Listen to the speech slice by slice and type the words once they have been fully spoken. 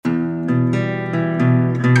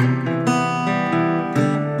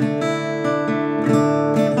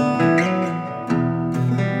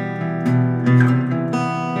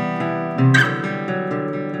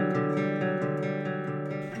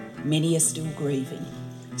grieving.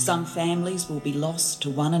 Some families will be lost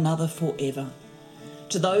to one another forever.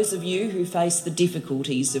 To those of you who face the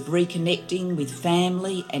difficulties of reconnecting with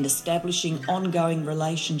family and establishing ongoing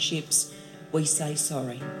relationships, we say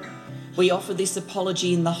sorry. We offer this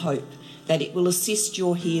apology in the hope that it will assist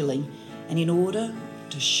your healing and in order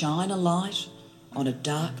to shine a light on a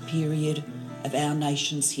dark period of our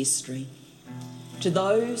nation's history. To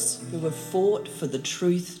those who have fought for the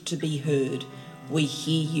truth to be heard, we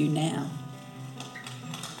hear you now.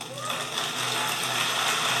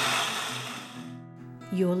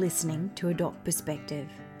 You're listening to Adopt Perspective,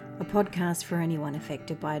 a podcast for anyone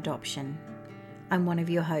affected by adoption. I'm one of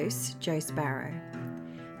your hosts, Jo Sparrow.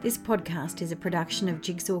 This podcast is a production of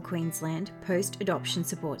Jigsaw Queensland Post-Adoption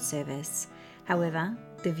Support Service. However,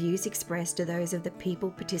 the views expressed are those of the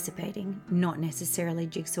people participating, not necessarily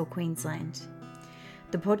Jigsaw Queensland.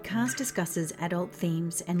 The podcast discusses adult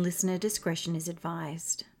themes and listener discretion is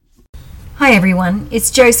advised. Hi everyone, it's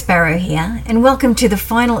Jo Sparrow here, and welcome to the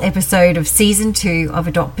final episode of Season 2 of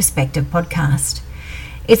Adopt Perspective podcast.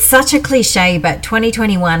 It's such a cliche, but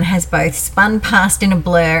 2021 has both spun past in a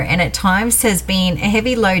blur and at times has been a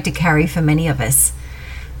heavy load to carry for many of us.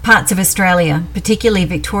 Parts of Australia, particularly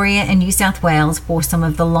Victoria and New South Wales, bore some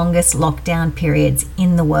of the longest lockdown periods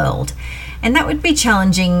in the world, and that would be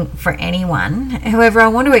challenging for anyone. However, I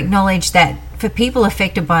want to acknowledge that for people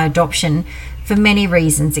affected by adoption, for many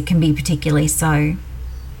reasons, it can be particularly so.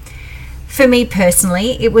 For me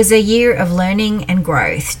personally, it was a year of learning and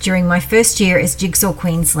growth during my first year as Jigsaw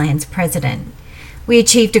Queensland's president. We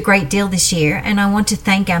achieved a great deal this year, and I want to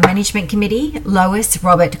thank our management committee, Lois,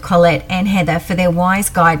 Robert, Colette and Heather, for their wise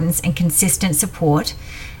guidance and consistent support,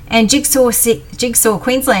 and Jigsaw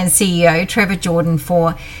Queensland CEO Trevor Jordan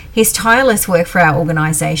for his tireless work for our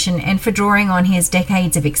organisation and for drawing on his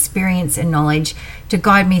decades of experience and knowledge to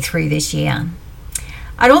guide me through this year.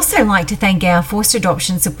 I'd also like to thank our Forced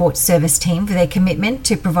Adoption Support Service team for their commitment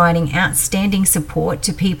to providing outstanding support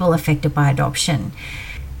to people affected by adoption.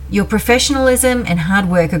 Your professionalism and hard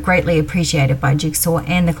work are greatly appreciated by Jigsaw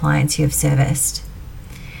and the clients you have serviced.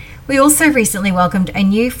 We also recently welcomed a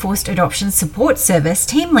new Forced Adoption Support Service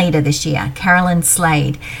team leader this year, Carolyn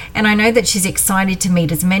Slade, and I know that she's excited to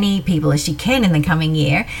meet as many people as she can in the coming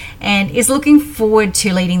year and is looking forward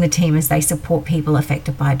to leading the team as they support people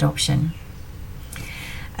affected by adoption.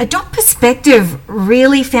 Adopt Perspective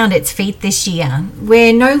really found its feet this year.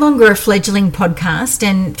 We're no longer a fledgling podcast,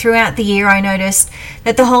 and throughout the year I noticed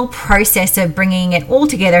that the whole process of bringing it all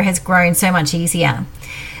together has grown so much easier.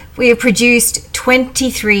 We have produced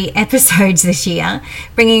 23 episodes this year,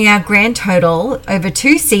 bringing our grand total over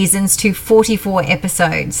 2 seasons to 44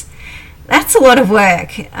 episodes. That's a lot of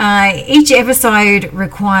work. Each episode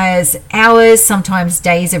requires hours, sometimes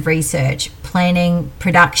days of research, planning,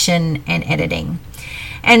 production, and editing.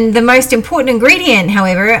 And the most important ingredient,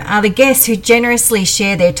 however, are the guests who generously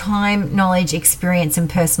share their time, knowledge, experience, and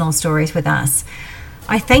personal stories with us.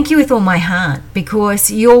 I thank you with all my heart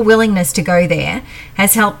because your willingness to go there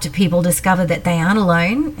has helped people discover that they aren't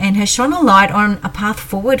alone and has shone a light on a path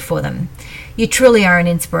forward for them. You truly are an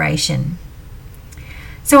inspiration.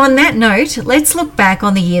 So on that note, let's look back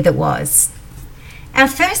on the year that was. Our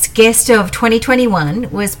first guest of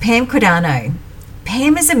 2021 was Pam Cordano.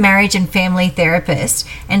 Pam is a marriage and family therapist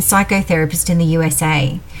and psychotherapist in the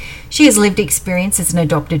USA. She has lived experience as an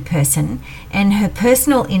adopted person, and her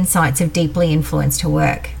personal insights have deeply influenced her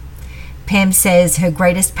work. Pam says her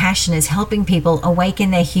greatest passion is helping people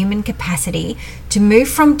awaken their human capacity to move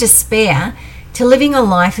from despair to living a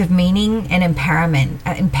life of meaning and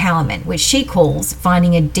empowerment, which she calls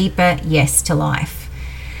finding a deeper yes to life.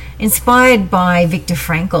 Inspired by Viktor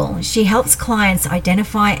Frankl, she helps clients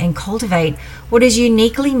identify and cultivate what is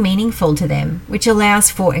uniquely meaningful to them, which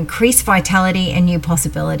allows for increased vitality and new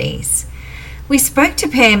possibilities. We spoke to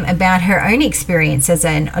Pam about her own experience as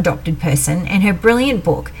an adopted person and her brilliant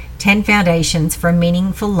book, 10 Foundations for a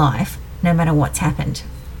Meaningful Life, No Matter What's Happened.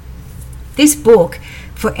 This book,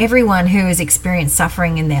 for everyone who has experienced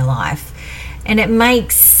suffering in their life, and it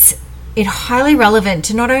makes it highly relevant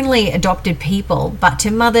to not only adopted people, but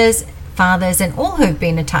to mothers, fathers, and all who've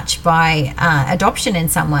been touched by adoption in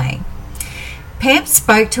some way. Pam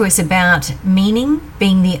spoke to us about meaning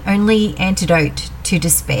being the only antidote to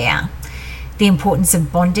despair, the importance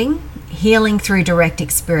of bonding, healing through direct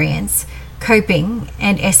experience, coping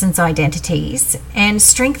and essence identities, and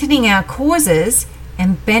strengthening our causes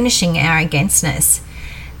and banishing our againstness.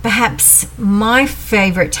 Perhaps my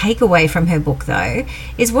favourite takeaway from her book, though,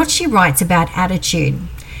 is what she writes about attitude.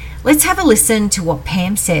 Let's have a listen to what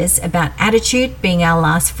Pam says about attitude being our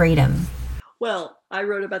last freedom. Well, I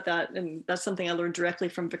wrote about that, and that's something I learned directly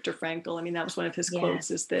from Viktor Frankl. I mean, that was one of his quotes,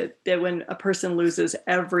 is that when a person loses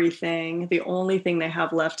everything, the only thing they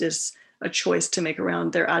have left is a choice to make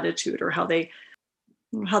around their attitude or how they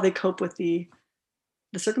cope with the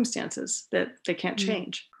circumstances that they can't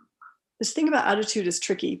change. This thing about attitude is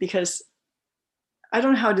tricky because I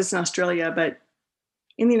don't know how it is in Australia, but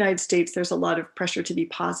in the United States, there's a lot of pressure to be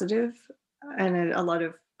positive and a lot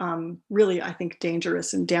of really, I think,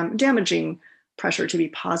 dangerous and damaging pressure to be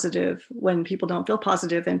positive when people don't feel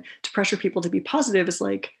positive. And to pressure people to be positive is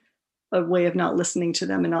like a way of not listening to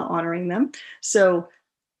them and not honoring them. So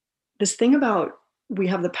this thing about we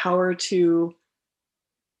have the power to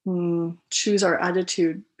choose our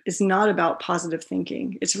attitude is not about positive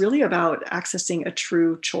thinking. It's really about accessing a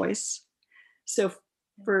true choice. So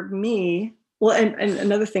for me, well, and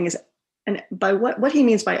another thing is, and by what he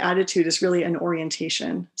means by attitude is really an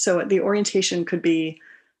orientation. So the orientation could be,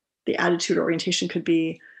 the attitude orientation could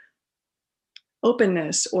be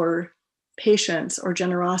openness or patience or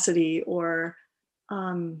generosity or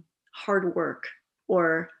hard work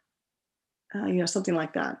or something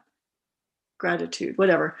like that, gratitude,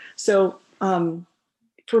 whatever. So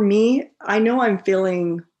for me, I know I'm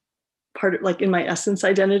feeling part of, like, in my essence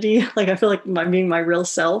identity, like I feel like I'm being my real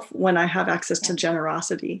self when I have access to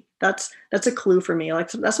generosity. That's a clue for me.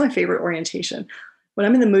 Like, that's my favorite orientation. When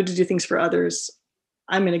I'm in the mood to do things for others,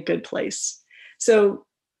 I'm in a good place. So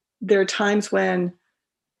there are times when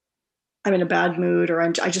I'm in a bad mood or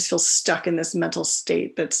I just feel stuck in this mental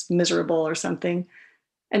state that's miserable or something.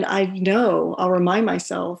 And I know I'll remind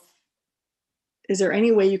myself, is there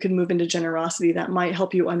any way you can move into generosity that might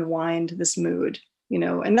help you unwind this mood?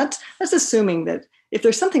 And that's assuming that if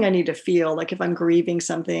there's something I need to feel, like if I'm grieving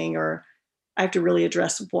something or I have to really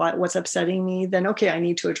address what's upsetting me, then okay, I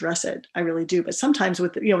need to address it. I really do. But sometimes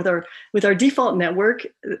with our default network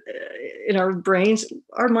in our brains,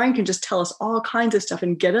 our mind can just tell us all kinds of stuff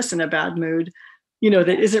and get us in a bad mood, that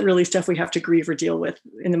isn't really stuff we have to grieve or deal with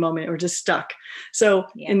in the moment, or just stuck. So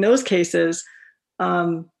in those cases,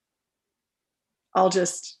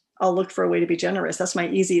 I'll look for a way to be generous. That's my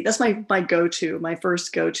go-to, my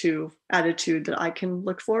first go-to attitude that I can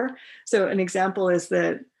look for. So an example is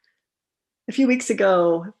that a few weeks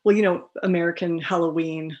ago, American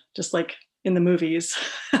Halloween, just like in the movies,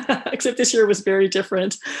 except this year was very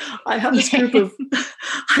different. I have this group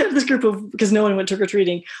of, because no one went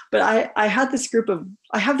trick-or-treating, but I have this group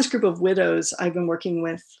of widows I've been working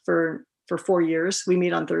with for 4 years. We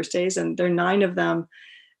meet on Thursdays, and there are 9 of them,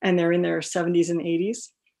 and they're in their 70s and 80s.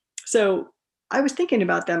 So I was thinking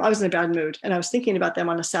about them. I was in a bad mood, and I was thinking about them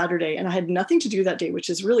on a Saturday, and I had nothing to do that day, which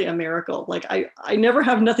is really a miracle. Like I never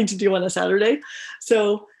have nothing to do on a Saturday.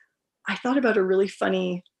 So I thought about a really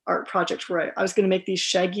funny art project where I was going to make these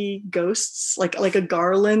shaggy ghosts, like a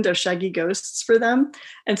garland of shaggy ghosts for them.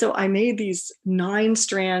 And so I made these 9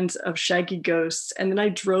 strands of shaggy ghosts, and then I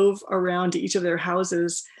drove around to each of their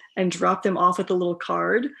houses and dropped them off with a little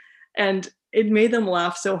card. And it made them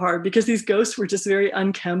laugh so hard because these ghosts were just very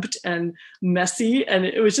unkempt and messy. And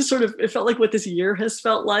it was just it felt like what this year has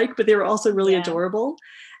felt like, but they were also really adorable.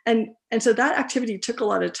 And so that activity took a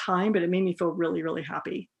lot of time, but it made me feel really, really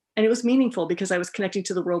happy. And it was meaningful because I was connecting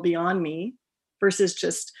to the world beyond me versus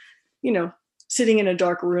just, sitting in a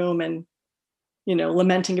dark room and,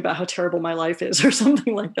 lamenting about how terrible my life is or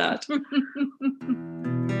something like that.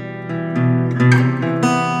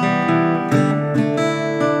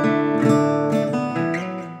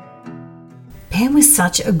 Pam was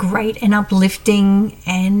such a great and uplifting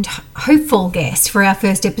and hopeful guest for our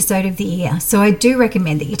first episode of the year. So I do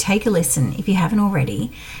recommend that you take a listen if you haven't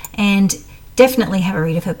already, and definitely have a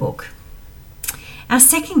read of her book. Our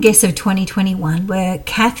second guests of 2021 were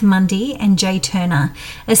Kath Mundy and Jay Turner,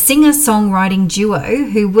 a singer-songwriting duo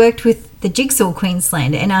who worked with the Jigsaw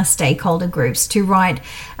Queensland and our stakeholder groups to write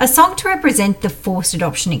a song to represent the forced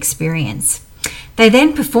adoption experience. They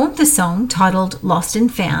then performed the song, titled Lost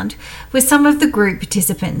and Found, with some of the group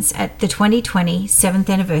participants at the 2020 7th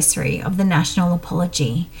anniversary of the National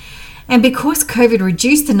Apology. And because COVID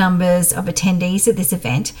reduced the numbers of attendees at this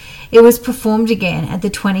event, it was performed again at the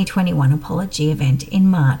 2021 Apology event in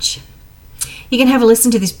March. You can have a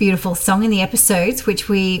listen to this beautiful song in the episodes, which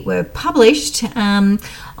were published on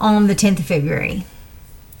the 10th of February.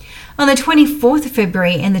 On the 24th of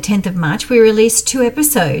February and the 10th of March, we released 2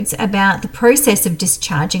 episodes about the process of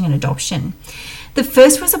discharging an adoption. The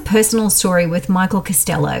first was a personal story with Michael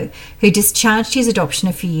Costello, who discharged his adoption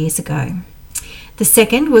a few years ago. The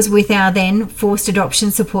second was with our then Forced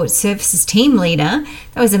Adoption Support Services team leader,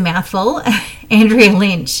 that was a mouthful, Andrea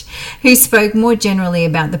Lynch, who spoke more generally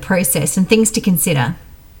about the process and things to consider.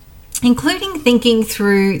 including thinking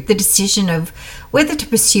through the decision of whether to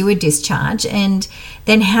pursue a discharge and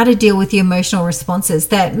then how to deal with the emotional responses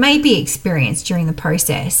that may be experienced during the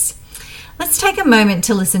process. Let's take a moment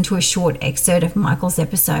to listen to a short excerpt of Michael's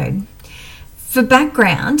episode. For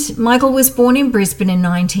background, Michael was born in Brisbane in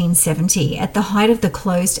 1970 at the height of the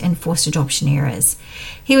closed and forced adoption eras.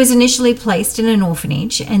 He was initially placed in an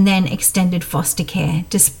orphanage and then extended foster care,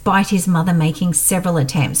 despite his mother making several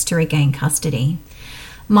attempts to regain custody.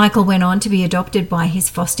 Michael went on to be adopted by his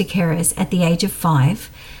foster carers at the age of 5,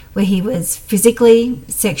 where he was physically,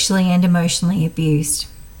 sexually, and emotionally abused.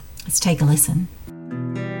 Let's take a listen.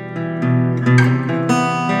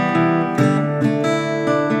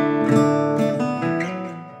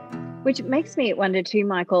 Which makes me wonder too,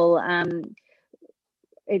 Michael,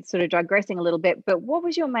 it's sort of digressing a little bit, but what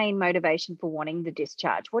was your main motivation for wanting the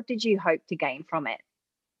discharge? What did you hope to gain from it?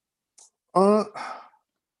 I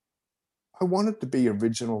wanted to be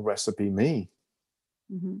original recipe me.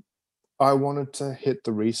 Mm-hmm. I wanted to hit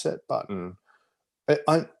the reset button.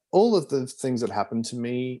 All of the things that happened to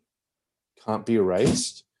me can't be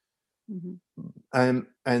erased. Mm-hmm.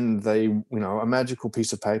 And they, a magical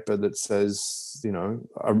piece of paper that says,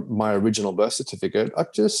 my original birth certificate.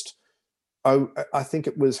 I think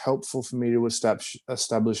it was helpful for me to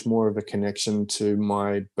establish more of a connection to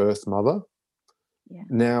my birth mother. Yeah.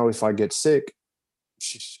 Now, if I get sick,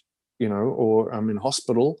 or I'm in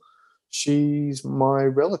hospital, she's my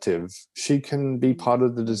relative. She can be part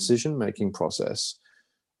of the decision-making process.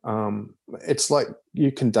 It's like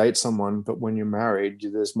you can date someone, but when you're married,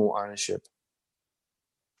 there's more ownership.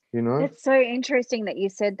 It's so interesting that you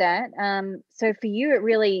said that. So for you, it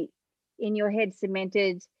really, in your head,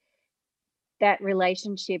 cemented that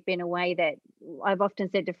relationship in a way that I've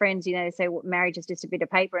often said to friends, they say, well, marriage is just a bit of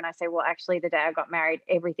paper. And I say, well, actually, the day I got married,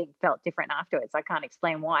 everything felt different afterwards. I can't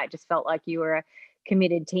explain why. It just felt like you were a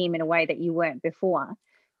committed team in a way that you weren't before.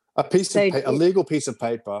 A legal piece of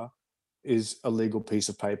paper is a legal piece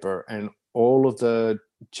of paper, and all of the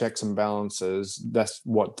checks and balances, that's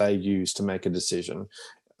what they use to make a decision.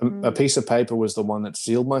 A piece of paper was the one that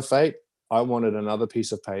sealed my fate. I wanted another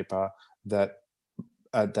piece of paper that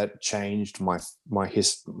changed my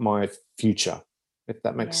future, if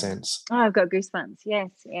that makes sense. Oh, I've got goosebumps. Yes,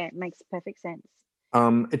 yeah, it makes perfect sense.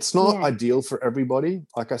 It's not ideal for everybody.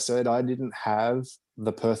 Like I said, I didn't have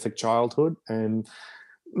the perfect childhood, and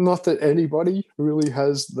not that anybody really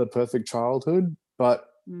has the perfect childhood, but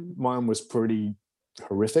mine was pretty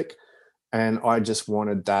horrific, and I just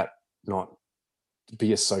wanted that not to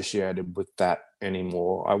be associated with that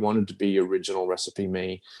anymore. I wanted to be original recipe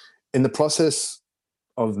me. In the process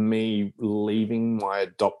of me leaving my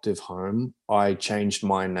adoptive home, I changed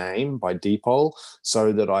my name by default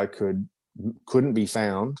so that I couldn't be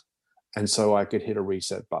found, and so I could hit a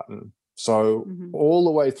reset button. So all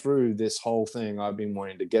the way through this whole thing, I've been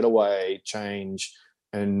wanting to get away, change,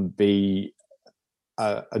 and be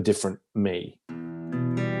a different me.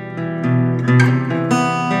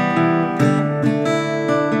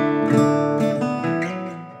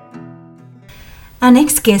 Our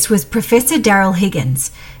next guest was Professor Daryl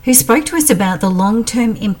Higgins, who spoke to us about the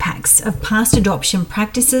long-term impacts of past adoption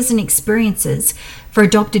practices and experiences for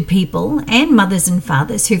adopted people and mothers and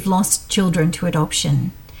fathers who've lost children to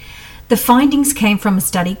adoption. The findings came from a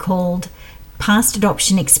study called Past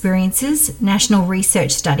Adoption Experiences, National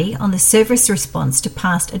Research Study on the Service Response to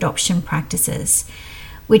Past Adoption Practices,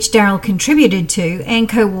 which Daryl contributed to and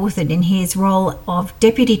co-authored in his role of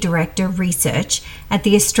Deputy Director Research at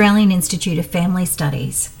the Australian Institute of Family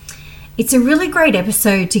Studies. It's a really great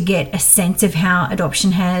episode to get a sense of how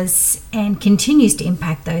adoption has and continues to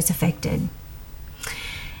impact those affected.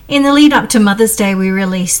 In the lead up to Mother's Day, we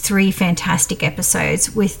released 3 fantastic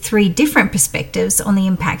episodes with 3 different perspectives on the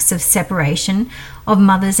impacts of separation of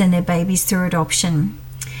mothers and their babies through adoption.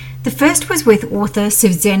 The first was with author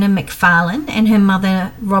Susanna McFarlane and her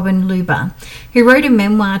mother Robin Luber, who wrote a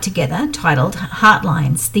memoir together titled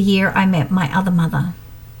Heartlines, The Year I Met My Other Mother.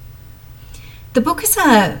 The book is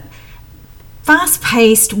a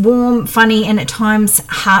fast-paced, warm, funny, and at times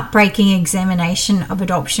heartbreaking examination of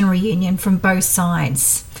adoption reunion from both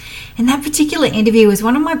sides. And that particular interview was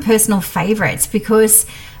one of my personal favourites because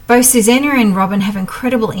both Susanna and Robin have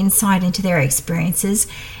incredible insight into their experiences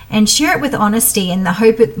and share it with honesty in the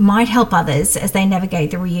hope it might help others as they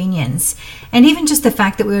navigate the reunions. And even just the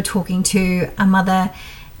fact that we were talking to a mother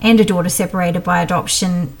and a daughter separated by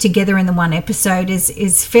adoption together in the one episode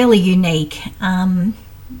is fairly unique. And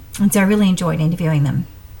so I really enjoyed interviewing them.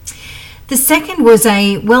 The second was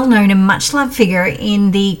a well-known and much-loved figure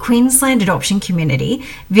in the Queensland adoption community,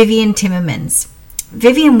 Vivian Timmermans.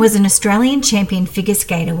 Vivian was an Australian champion figure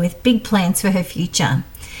skater with big plans for her future.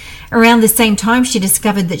 Around the same time, she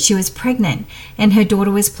discovered that she was pregnant and her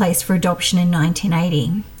daughter was placed for adoption in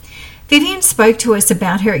 1980. Vivian spoke to us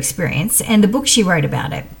about her experience and the book she wrote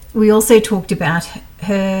about it. We also talked about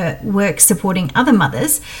her work supporting other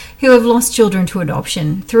mothers who have lost children to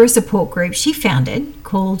adoption through a support group she founded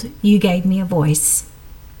called You Gave Me a Voice.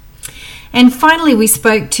 And finally, we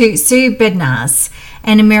spoke to Sue Bednarz,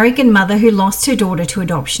 an American mother who lost her daughter to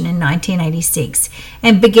adoption in 1986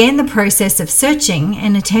 and began the process of searching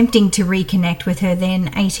and attempting to reconnect with her then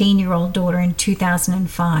 18-year-old daughter in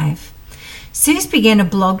 2005. Suze began a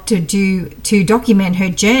blog to document her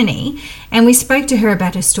journey, and we spoke to her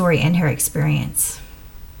about her story and her experience.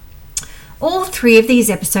 All 3 of these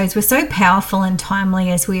episodes were so powerful and timely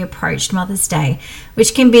as we approached Mother's Day,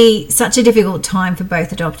 which can be such a difficult time for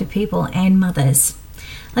both adopted people and mothers.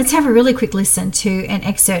 Let's have a really quick listen to an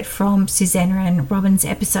excerpt from Susanna and Robin's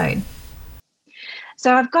episode.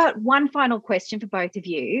 So I've got one final question for both of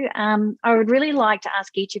you. I would really like to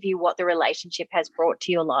ask each of you what the relationship has brought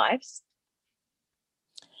to your lives.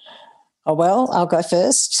 Oh, well, I'll go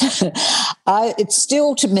first. It's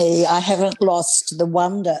still, to me, I haven't lost the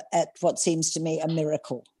wonder at what seems to me a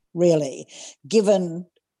miracle, really, given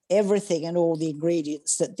everything and all the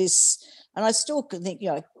ingredients that this, and I still think,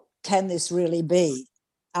 can this really be?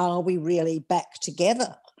 Are we really back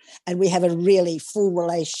together? And we have a really full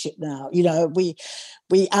relationship now.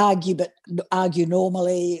 We argue, but argue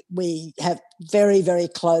normally. We have very, very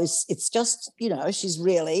close. It's just, she's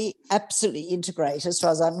really absolutely integrated as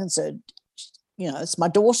far as I'm concerned. It's my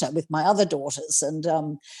daughter with my other daughters. And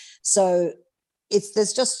so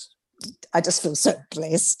I just feel so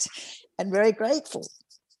blessed and very grateful.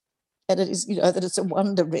 And it is, that it's a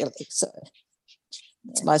wonder, really. So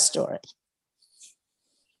that's my story.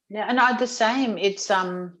 Yeah, and I'm the same. It's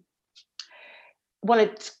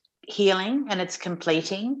it's healing and it's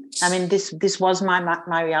completing. I mean, this was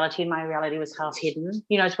my reality, and my reality was half hidden.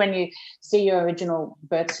 It's when you see your original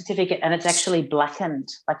birth certificate and it's actually blackened,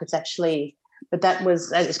 but that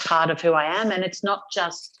is part of who I am. And it's not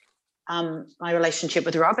just my relationship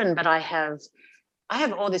with Robin, but I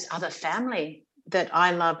have all this other family that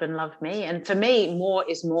I love and love me. And for me, more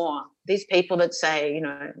is more. These people that say,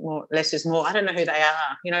 more, less is more, I don't know who they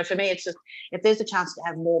are. For me, it's just, if there's a chance to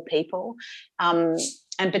have more people, and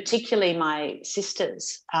particularly my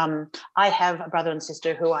sisters, I have a brother and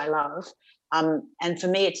sister who I love. And for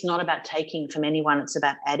me, it's not about taking from anyone, it's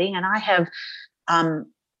about adding. And I have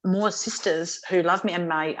more sisters who love me, and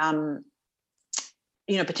my,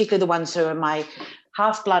 particularly the ones who are my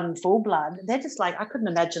half blood and full blood, they're just like, I couldn't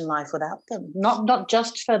imagine life without them. Not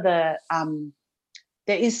just for the,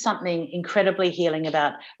 there is something incredibly healing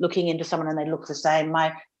about looking into someone and they look the same.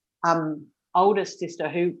 My oldest sister,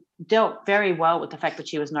 who dealt very well with the fact that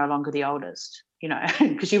she was no longer the oldest,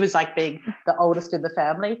 because she was like being the oldest in the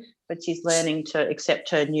family, but she's learning to accept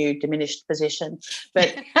her new diminished position.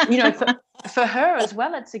 But, for her as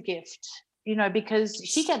well, it's a gift, because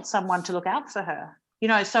she gets someone to look out for her,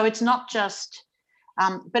 so it's not just,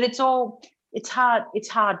 but it's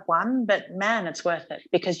hard won, but man, it's worth it,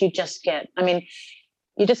 because you just get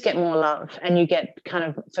more love, and you get kind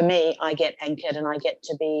of, for me, I get anchored and I get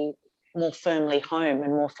to be more firmly home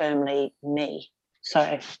and more firmly me. So,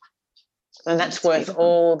 and that's worth beautiful.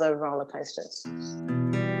 All the roller coasters.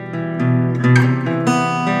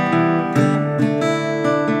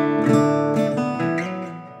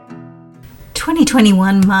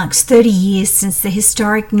 2021 marks 30 years since the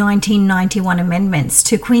historic 1991 amendments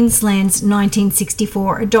to Queensland's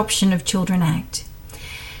 1964 Adoption of Children Act.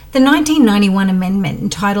 The 1991 amendment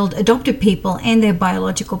entitled adopted people and their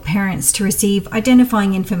biological parents to receive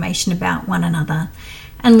identifying information about one another,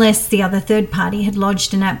 unless the other third party had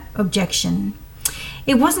lodged an objection.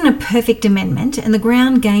 It wasn't a perfect amendment, and the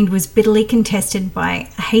ground gained was bitterly contested by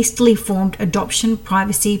a hastily formed adoption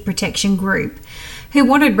privacy protection group who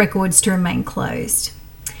wanted records to remain closed.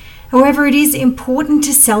 However, it is important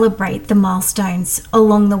to celebrate the milestones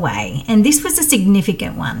along the way, and this was a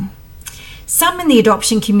significant one. Some in the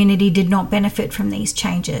adoption community did not benefit from these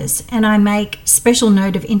changes, and I make special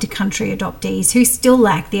note of intercountry adoptees who still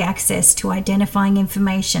lack the access to identifying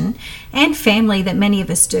information and family that many of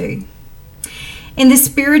us do. In the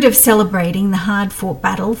spirit of celebrating the hard-fought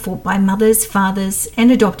battle fought by mothers, fathers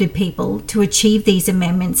and adopted people to achieve these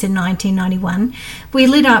amendments in 1991, we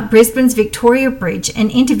lit up Brisbane's Victoria Bridge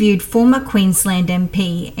and interviewed former Queensland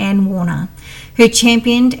MP Anne Warner, who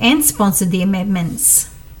championed and sponsored the amendments.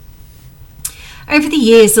 Over the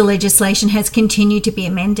years, the legislation has continued to be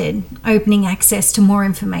amended, opening access to more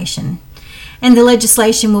information. And the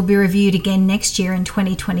legislation will be reviewed again next year in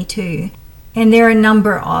 2022. And there are a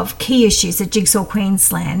number of key issues that Jigsaw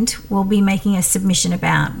Queensland will be making a submission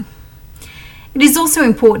about. It is also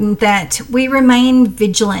important that we remain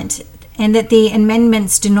vigilant and that the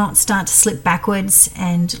amendments do not start to slip backwards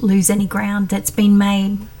and lose any ground that's been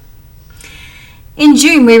made. In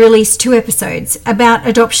June, we released 2 episodes about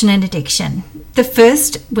adoption and addiction. The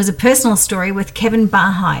first was a personal story with Kevin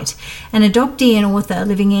Barheit, an adoptee and author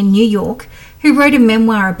living in New York, who wrote a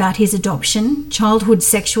memoir about his adoption, childhood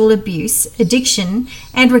sexual abuse, addiction,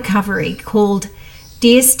 and recovery called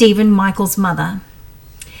Dear Stephen Michael's Mother.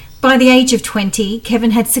 By the age of 20,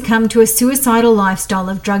 Kevin had succumbed to a suicidal lifestyle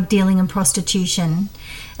of drug dealing and prostitution.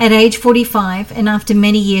 At age 45, and after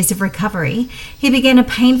many years of recovery, he began a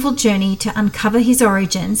painful journey to uncover his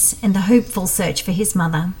origins and the hopeful search for his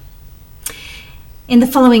mother. In the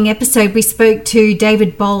following episode, we spoke to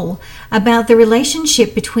David Boll about the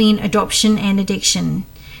relationship between adoption and addiction.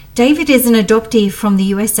 David is an adoptee from the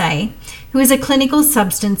USA who is a clinical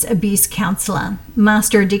substance abuse counsellor,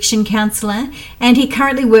 master addiction counsellor, and he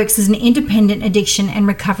currently works as an independent addiction and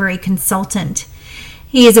recovery consultant.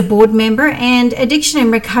 He is a board member and addiction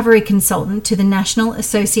and recovery consultant to the National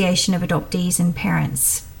Association of Adoptees and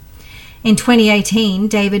Parents. In 2018,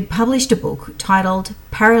 David published a book titled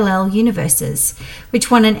Parallel Universes,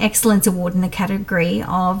 which won an Excellence Award in the category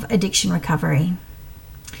of addiction recovery.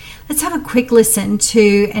 Let's have a quick listen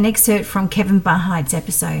to an excerpt from Kevin Barheit's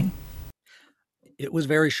episode. It was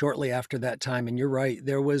very shortly after that time, and you're right,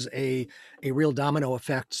 there was a real domino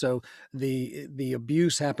effect. So the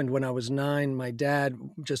abuse happened when I was 9. My dad,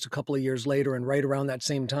 just a couple of years later, and right around that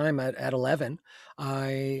same time at 11,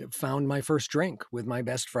 I found my first drink with my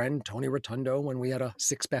best friend, Tony Rotundo, when we had a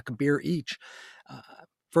 6-pack of beer each.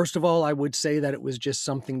 First of all, I would say that it was just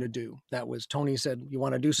something to do. That was, Tony said, "You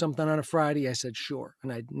want to do something on a Friday?" I said, "Sure."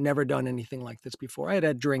 And I'd never done anything like this before. I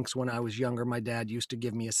had drinks when I was younger. My dad used to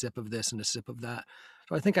give me a sip of this and a sip of that.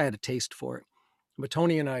 So I think I had a taste for it. But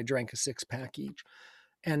Tony and I drank a 6-pack each.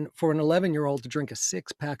 And for an 11-year-old to drink a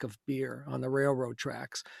 6-pack of beer on the railroad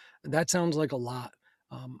tracks, that sounds like a lot.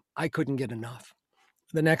 I couldn't get enough.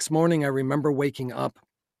 The next morning, I remember waking up,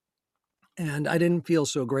 and I didn't feel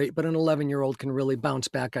so great, but an 11-year-old can really bounce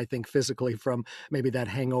back, I think, physically from maybe that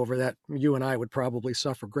hangover that you and I would probably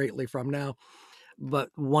suffer greatly from now. But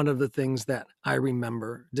one of the things that I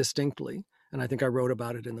remember distinctly, and I think I wrote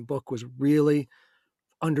about it in the book, was really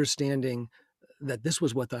understanding that this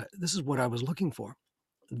is what I was looking for.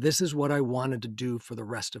 This is what I wanted to do for the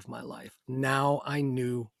rest of my life. Now I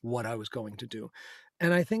knew what I was going to do.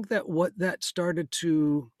 And I think that what that started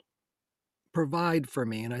to provide for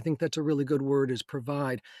me, and I think that's a really good word, is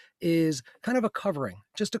provide, is kind of a covering,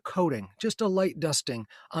 just a coating, just a light dusting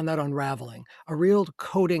on that unraveling, a real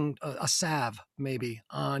coating, a salve maybe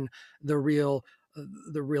on the real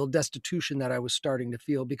destitution that I was starting to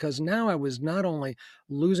feel, because now I was not only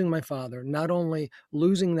losing my father, not only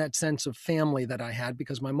losing that sense of family that I had,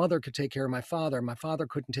 because my mother could take care of my father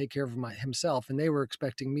couldn't take care of himself, and they were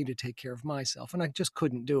expecting me to take care of myself, and I just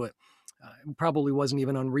couldn't do it. It probably wasn't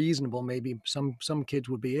even unreasonable. Maybe some kids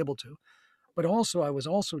would be able to. But also, I was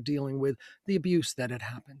also dealing with the abuse that had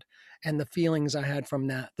happened and the feelings I had from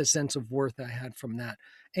that, the sense of worth I had from that.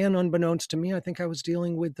 And unbeknownst to me, I think I was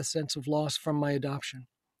dealing with the sense of loss from my adoption.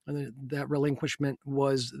 And that relinquishment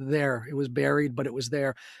was there. It was buried, but it was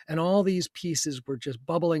there. And all these pieces were just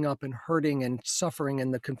bubbling up and hurting and suffering,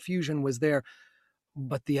 and the confusion was there.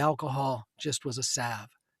 But the alcohol just was a salve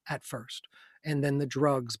at first. And then the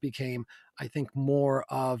drugs became, I think, more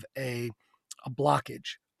of a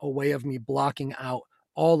blockage, a way of me blocking out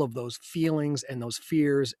all of those feelings and those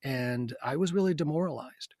fears. And I was really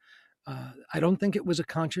demoralized. I don't think it was a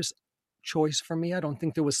conscious choice for me. I don't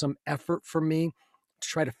think there was some effort for me to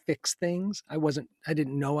try to fix things. I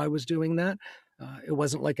didn't know I was doing that. It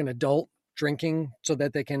wasn't like an adult drinking so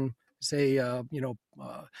that they can say,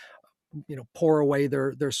 pour away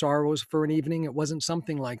their sorrows for an evening. It wasn't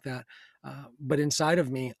something like that. But inside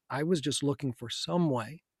of me, I was just looking for some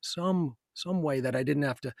way that I didn't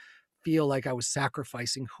have to feel like I was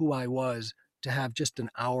sacrificing who I was to have just an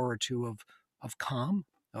hour or two of calm,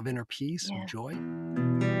 of inner peace and joy.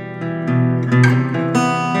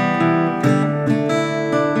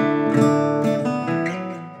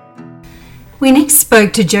 We next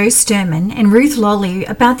spoke to Joe Sturman and Ruth Lolly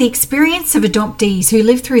about the experience of adoptees who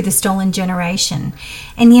live through the stolen generation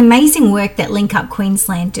and the amazing work that Link Up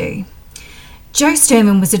Queensland do. Joe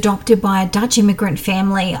Sturman was adopted by a Dutch immigrant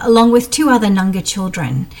family along with 2 other Nunga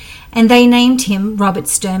children, and they named him Robert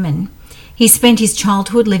Sturman. He spent his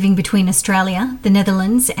childhood living between Australia, the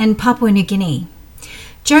Netherlands, and Papua New Guinea.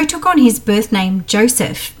 Joe took on his birth name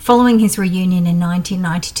Joseph following his reunion in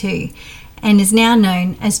 1992 and is now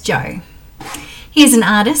known as Joe. He is an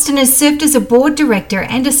artist and has served as a board director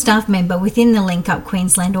and a staff member within the Link Up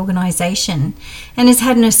Queensland organisation, and has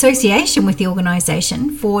had an association with the organisation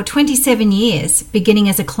for 27 years, beginning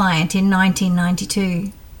as a client in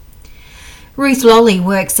 1992. Ruth Lolly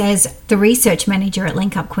works as the research manager at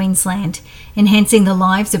Link Up Queensland, enhancing the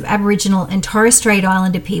lives of Aboriginal and Torres Strait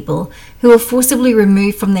Islander people who were forcibly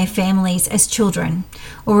removed from their families as children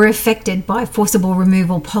or were affected by forcible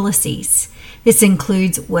removal policies. This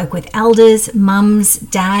includes work with elders, mums,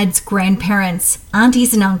 dads, grandparents,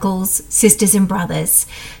 aunties and uncles, sisters and brothers,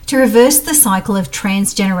 to reverse the cycle of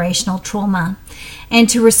transgenerational trauma and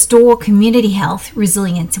to restore community health,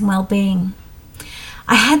 resilience and well-being.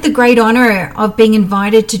 I had the great honour of being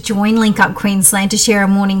invited to join Link Up Queensland to share a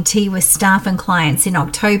morning tea with staff and clients in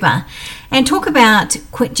October and talk about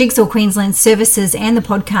Jigsaw Queensland services and the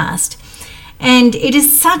podcast. And it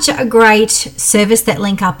is such a great service that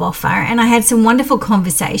Link Up offer, and I had some wonderful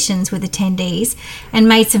conversations with attendees and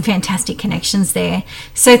made some fantastic connections there.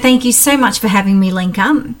 So thank you so much for having me, Link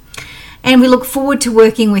Up, and we look forward to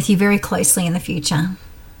working with you very closely in the future.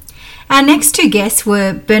 Our next two guests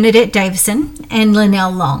were Bernadette Davison and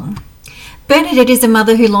Lynelle Long. Bernadette is a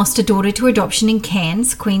mother who lost a daughter to adoption in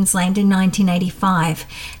Cairns, Queensland in 1985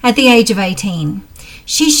 at the age of 18.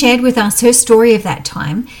 She shared with us her story of that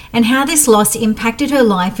time and how this loss impacted her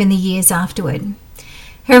life in the years afterward.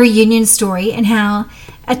 Her reunion story and how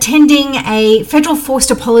attending a Federal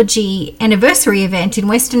Forced Apology anniversary event in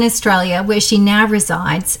Western Australia, where she now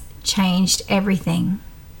resides, changed everything.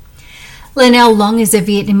 Lynelle Long is a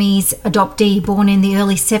Vietnamese adoptee born in the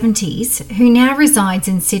early 70s who now resides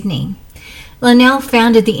in Sydney. Lynelle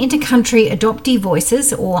founded the Intercountry Adoptee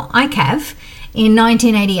Voices, or ICAV, in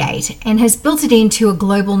 1988 and has built it into a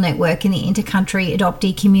global network in the intercountry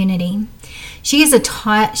adoptee community. She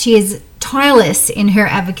is tireless in her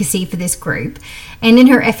advocacy for this group and in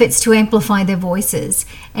her efforts to amplify their voices,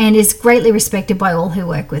 and is greatly respected by all who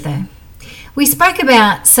work with her. We spoke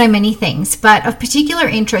about so many things, but of particular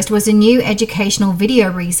interest was a new educational video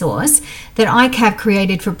resource that ICAV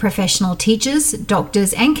created for professional teachers,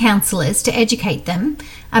 doctors and counsellors to educate them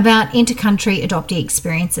about intercountry adoptee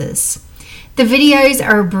experiences. The videos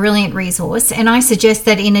are a brilliant resource, and I suggest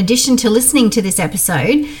that in addition to listening to this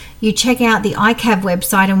episode, you check out the ICAV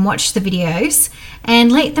website and watch the videos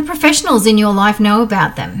and let the professionals in your life know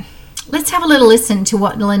about them. Let's have a little listen to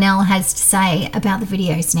what Lynelle has to say about the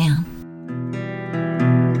videos now.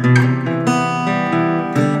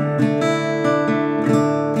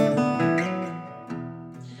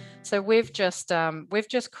 So we've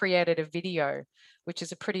just created a video, which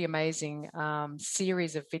is a pretty amazing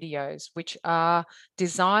series of videos, which are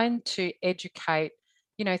designed to educate,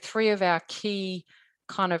 three of our key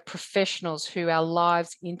kind of professionals who our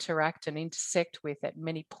lives interact and intersect with at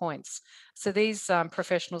many points. So these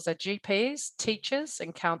professionals are GPs, teachers,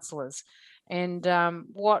 and counsellors. And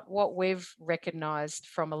what we've recognised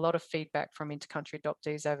from a lot of feedback from intercountry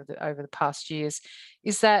adoptees over the past years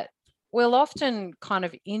is that we'll often kind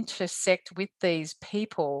of intersect with these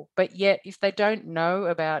people, but yet if they don't know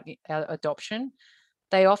about adoption,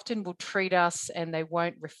 they often will treat us and they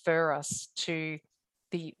won't refer us to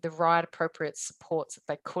the right appropriate supports that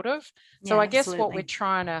they could have. So I guess what we're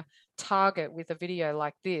trying to target with a video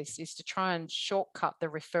like this is to try and shortcut the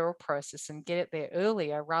referral process and get it there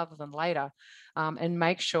earlier rather than later, and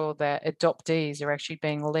make sure that adoptees are actually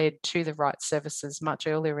being led to the right services much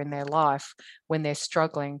earlier in their life when they're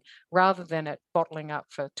struggling, rather than it bottling up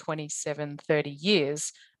for 27, 30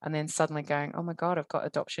 years and then suddenly going, oh my God, I've got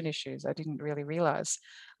adoption issues. I didn't really realize.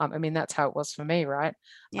 That's how it was for me, right?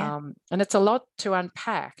 Yeah. And it's a lot to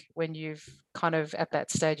unpack when you've kind of at that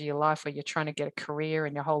stage of your life where you're trying to get a career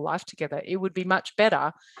and your whole life together. It would be much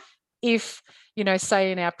better if,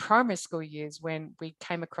 say in our primary school years when we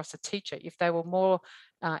came across a teacher, if they were more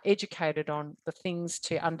educated on the things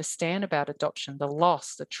to understand about adoption, the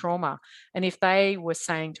loss, the trauma, and if they were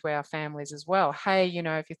saying to our families as well, hey,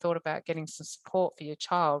 if you thought about getting some support for your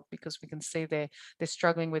child because we can see they're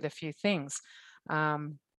struggling with a few things,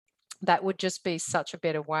 that would just be such a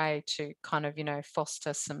better way to kind of,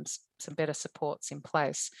 foster some better supports in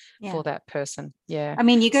place for that person. Yeah. I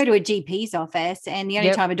mean, you go to a GP's office and the only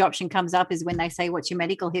time adoption comes up is when they say, what's your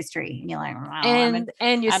medical history? And you're like,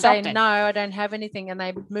 and you say, no, I don't have anything. And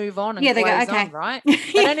they move on and they go, okay. On, right?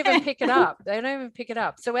 They don't even pick it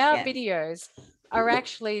up. So our videos are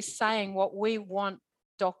actually saying what we want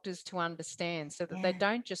doctors to understand so that they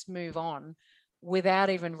don't just move on. without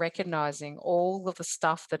even recognizing all of the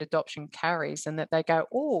stuff that adoption carries, and that they go,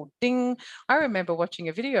 oh, ding, I remember watching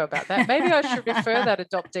a video about that. Maybe I should refer that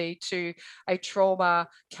adoptee to a trauma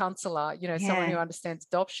counselor, someone who understands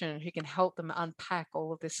adoption, who can help them unpack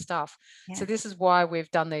all of this stuff. Yeah. So this is why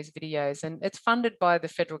we've done these videos, and it's funded by the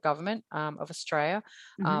federal government of Australia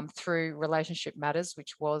through Relationship Matters,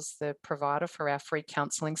 which was the provider for our free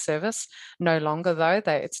counselling service. No longer, though,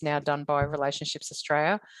 it's now done by Relationships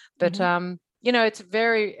Australia. But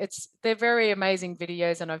they're very amazing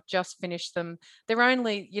videos, and I've just finished them. They're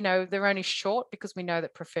only short, because we know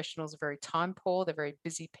that professionals are very time poor. They're very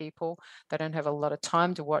busy people. They don't have a lot of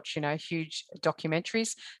time to watch, huge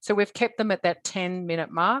documentaries. So we've kept them at that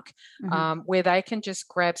 10-minute mark, where they can just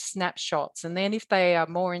grab snapshots. And then if they are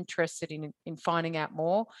more interested in finding out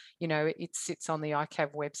more, it sits on the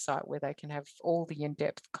ICAV website, where they can have all the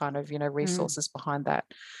in-depth kind of, resources behind that.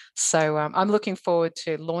 So I'm looking forward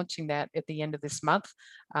to launching that at the end of this month,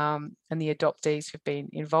 and the adoptees who've been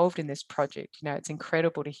involved in this project. It's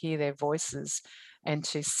incredible to hear their voices and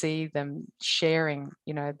to see them sharing,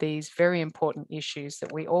 these very important issues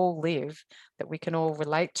that we all live, that we can all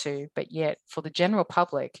relate to, but yet for the general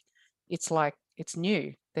public, it's like it's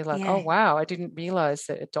new. They're like, oh wow, I didn't realize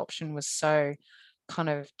that adoption was so kind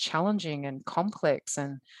of challenging and complex,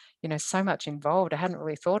 and so much involved. I hadn't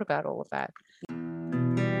really thought about all of that.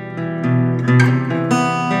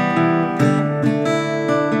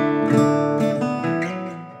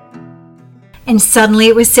 And suddenly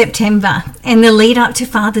it was September and the lead up to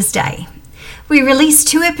Father's Day. We released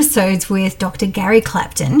 2 episodes with Dr. Gary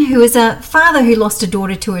Clapton, who is a father who lost a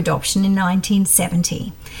daughter to adoption in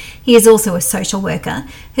 1970. He is also a social worker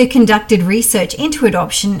who conducted research into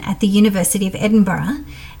adoption at the University of Edinburgh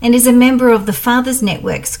and is a member of the Fathers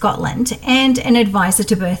Network Scotland and an advisor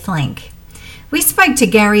to Birthlink. We spoke to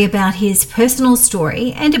Gary about his personal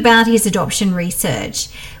story and about his adoption research,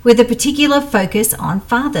 with a particular focus on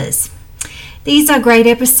fathers. These are great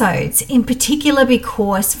episodes, in particular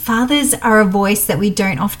because fathers are a voice that we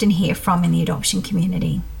don't often hear from in the adoption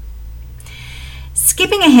community.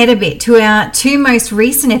 Skipping ahead a bit to our 2 most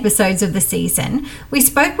recent episodes of the season, we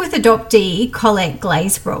spoke with adoptee Colette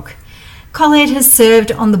Glazebrook. Colette has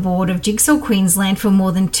served on the board of Jigsaw Queensland for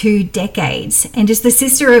more than 2 decades and is the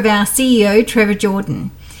sister of our CEO, Trevor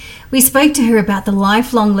Jordan. We spoke to her about the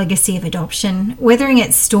lifelong legacy of adoption, weathering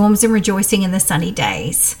its storms and rejoicing in the sunny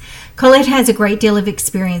days. Colette has a great deal of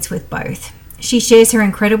experience with both. She shares her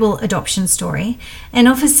incredible adoption story and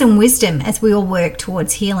offers some wisdom as we all work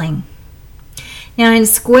towards healing. Now, in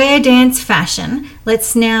square dance fashion,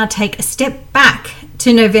 let's now take a step back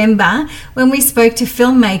to November, when we spoke to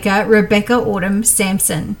filmmaker Rebecca Autumn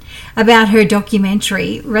Sampson about her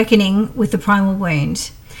documentary Reckoning with the Primal Wound,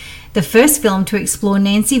 the first film to explore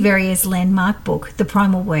Nancy Verrier's landmark book, The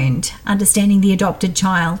Primal Wound, Understanding the Adopted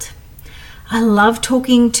Child. I love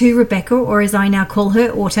talking to Rebecca, or as I now call her,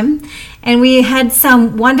 Autumn, and we had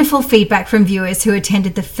some wonderful feedback from viewers who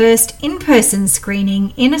attended the first in-person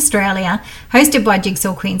screening in Australia, hosted by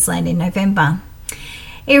Jigsaw Queensland in November.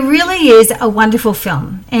 It really is a wonderful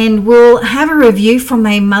film, and we'll have a review from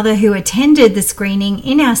a mother who attended the screening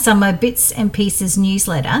in our summer Bits and Pieces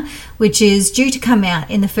newsletter, which is due to come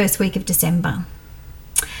out in the first week of December.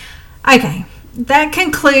 Okay, that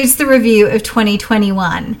concludes the review of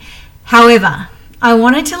 2021. However, I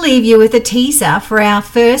wanted to leave you with a teaser for our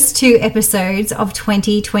first 2 episodes of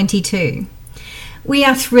 2022. We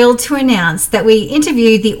are thrilled to announce that we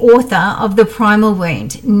interviewed the author of The Primal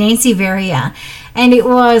Wound, Nancy Verrier, and it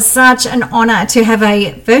was such an honour to have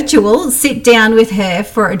a virtual sit down with her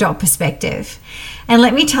for Adopt Perspective. And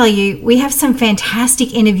let me tell you, we have some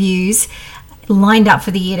fantastic interviews lined up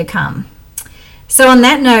for the year to come. So on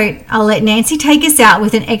that note, I'll let Nancy take us out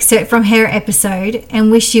with an excerpt from her episode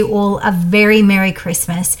and wish you all a very Merry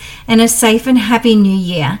Christmas and a safe and happy New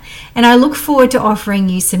Year. And I look forward to offering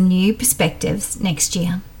you some new perspectives next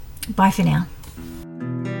year. Bye for now.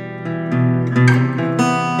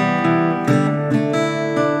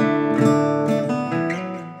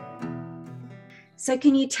 So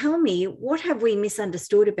can you tell me, what have we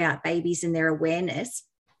misunderstood about babies and their awareness,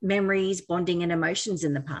 memories, bonding, and emotions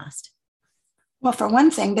in the past? Well, for one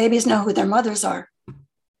thing, babies know who their mothers are.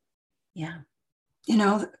 Yeah.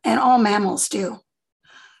 And all mammals do.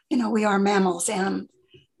 We are mammals. And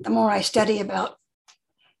the more I study about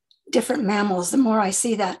different mammals, the more I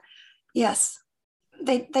see that, yes,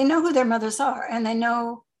 they know who their mothers are, and they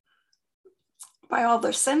know by all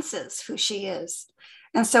their senses who she is.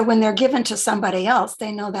 And so when they're given to somebody else,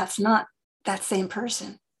 they know that's not that same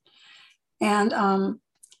person. And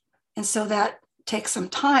so that takes some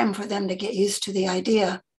time for them to get used to the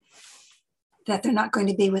idea that they're not going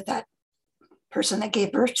to be with that person that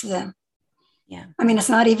gave birth to them. Yeah. I mean, it's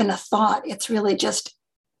not even a thought. It's really just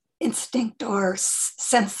instinct or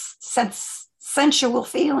sensual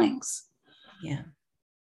feelings. Yeah.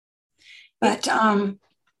 But, and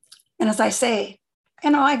as I say,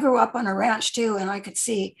 I grew up on a ranch too, and I could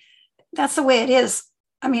see that's the way it is.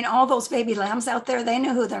 I mean, all those baby lambs out there, they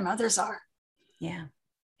know who their mothers are. Yeah.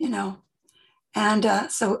 And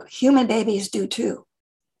so human babies do too.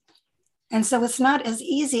 And so it's not as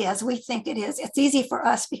easy as we think it is. It's easy for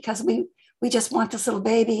us because we just want this little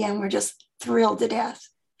baby and we're just thrilled to death.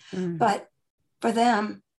 But for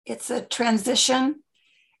them, it's a transition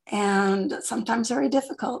and sometimes very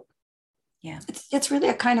difficult. Yeah. It's really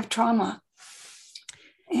a kind of trauma.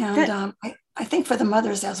 And I think for the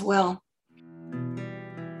mothers as well.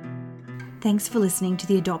 Thanks for listening to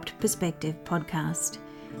the Adopt Perspective podcast.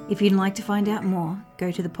 If you'd like to find out more,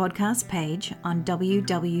 go to the podcast page on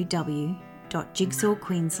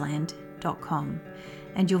www.jigsawqueensland.com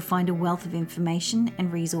and you'll find a wealth of information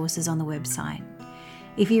and resources on the website.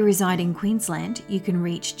 If you reside in Queensland, you can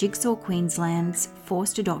reach Jigsaw Queensland's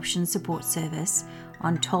Forced Adoption Support Service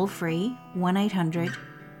on toll-free 1800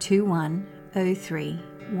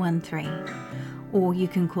 210313, or you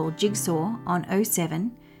can call Jigsaw on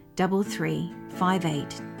 07 33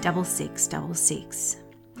 58 6666.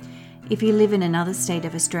 If you live in another state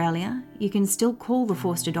of Australia, you can still call the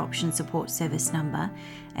Forced Adoption Support Service number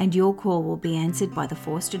and your call will be answered by the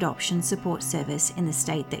Forced Adoption Support Service in the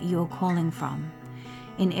state that you are calling from.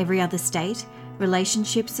 In every other state,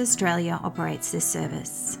 Relationships Australia operates this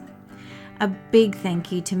service. A big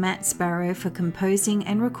thank you to Matt Sparrow for composing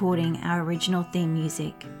and recording our original theme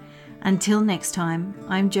music. Until next time,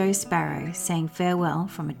 I'm Jo Sparrow saying farewell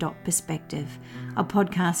from Adopt Perspective, a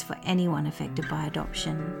podcast for anyone affected by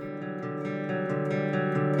adoption.